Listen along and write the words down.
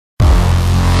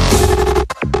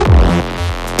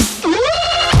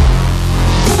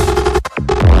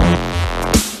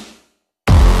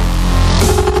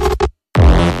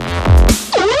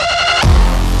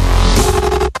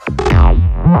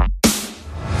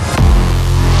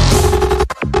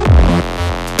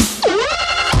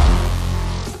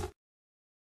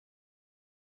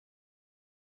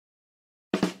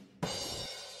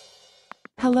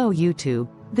Hello YouTube,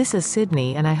 this is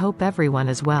Sydney and I hope everyone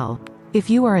is well. If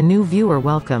you are a new viewer,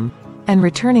 welcome. And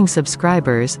returning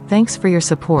subscribers, thanks for your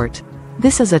support.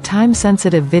 This is a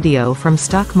time-sensitive video from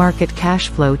Stock Market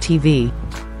Cashflow TV.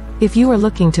 If you are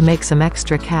looking to make some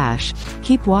extra cash,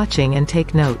 keep watching and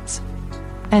take notes.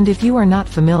 And if you are not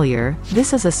familiar,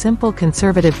 this is a simple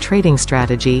conservative trading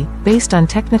strategy, based on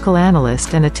technical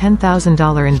analyst and a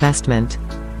 $10,000 investment.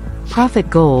 Profit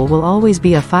goal will always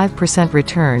be a 5%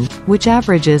 return, which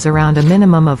averages around a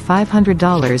minimum of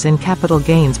 $500 in capital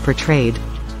gains per trade.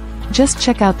 Just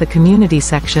check out the community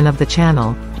section of the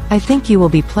channel. I think you will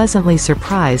be pleasantly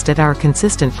surprised at our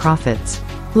consistent profits.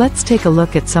 Let's take a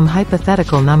look at some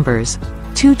hypothetical numbers.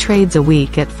 2 trades a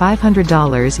week at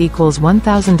 $500 equals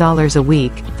 $1,000 a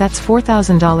week, that's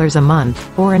 $4,000 a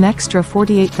month, or an extra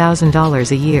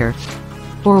 $48,000 a year.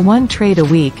 Or 1 trade a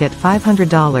week at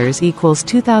 $500 equals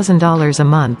 $2,000 a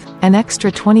month, an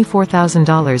extra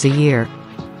 $24,000 a year.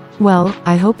 Well,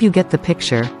 I hope you get the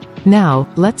picture. Now,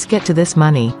 let's get to this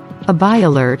money. A buy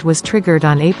alert was triggered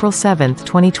on April 7,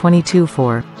 2022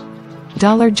 for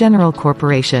Dollar General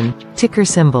Corporation, ticker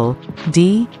symbol,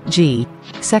 DG.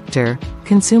 Sector,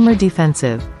 consumer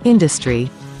defensive. Industry,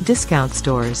 discount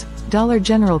stores. Dollar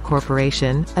General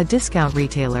Corporation, a discount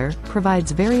retailer,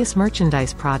 provides various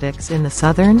merchandise products in the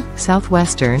southern,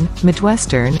 southwestern,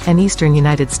 midwestern, and eastern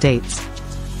United States.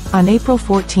 On April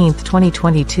 14,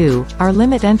 2022, our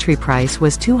limit entry price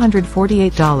was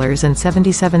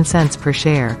 $248.77 per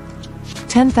share.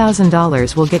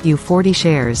 $10,000 will get you 40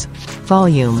 shares.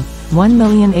 Volume,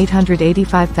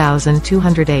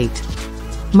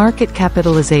 1,885,208. Market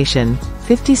capitalization,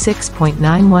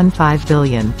 $56.915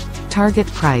 billion. Target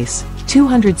price,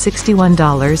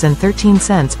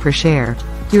 $261.13 per share.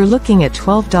 You're looking at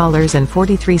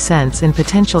 $12.43 in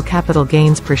potential capital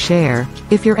gains per share,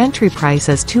 if your entry price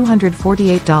is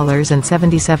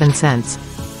 $248.77.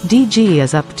 DG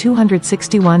is up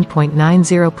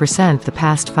 261.90% the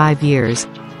past 5 years.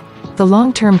 The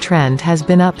long-term trend has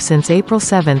been up since April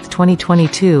 7,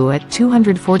 2022 at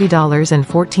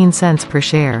 $240.14 per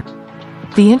share.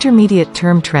 The intermediate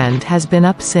term trend has been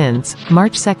up since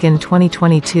March 2,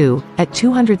 2022, at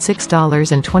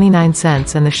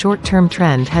 $206.29 and the short-term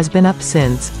trend has been up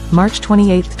since March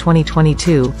 28,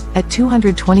 2022, at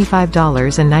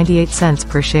 $225.98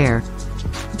 per share.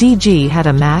 DG had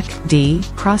a MACD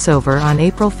crossover on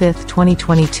April 5,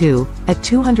 2022, at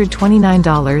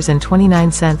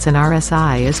 $229.29 and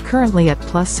RSI is currently at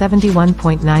plus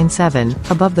 71.97,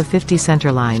 above the 50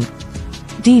 center line.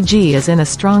 DG is in a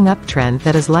strong uptrend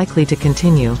that is likely to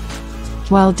continue.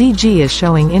 While DG is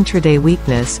showing intraday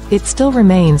weakness, it still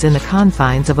remains in the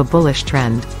confines of a bullish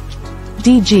trend.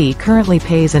 DG currently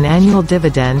pays an annual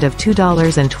dividend of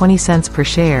 $2.20 per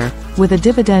share, with a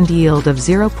dividend yield of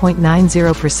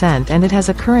 0.90% and it has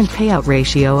a current payout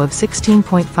ratio of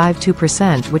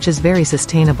 16.52%, which is very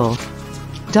sustainable.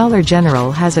 Dollar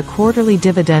General has a quarterly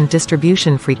dividend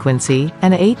distribution frequency,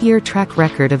 and an 8-year track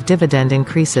record of dividend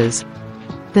increases.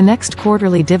 The next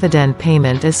quarterly dividend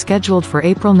payment is scheduled for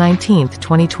April 19,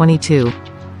 2022.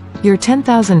 Your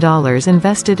 $10,000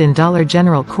 invested in Dollar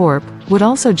General Corp. would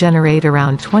also generate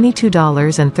around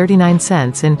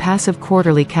 $22.39 in passive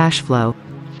quarterly cash flow.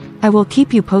 I will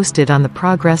keep you posted on the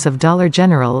progress of Dollar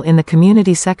General in the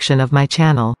community section of my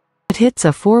channel. If it hits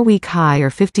a 4-week high or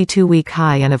 52-week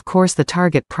high and of course the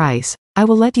target price, I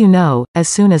will let you know, as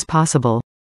soon as possible.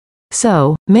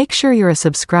 So, make sure you're a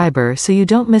subscriber so you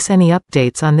don't miss any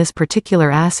updates on this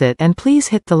particular asset and please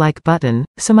hit the like button,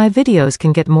 so my videos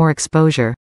can get more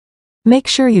exposure. Make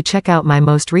sure you check out my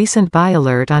most recent buy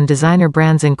alert on Designer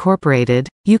Brands Incorporated,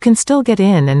 you can still get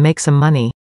in and make some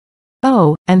money.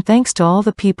 Oh, and thanks to all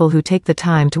the people who take the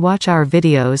time to watch our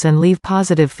videos and leave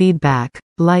positive feedback,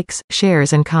 likes,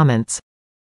 shares and comments.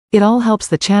 It all helps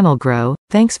the channel grow,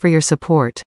 thanks for your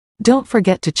support. Don't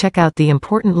forget to check out the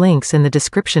important links in the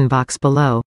description box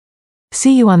below.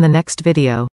 See you on the next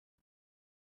video.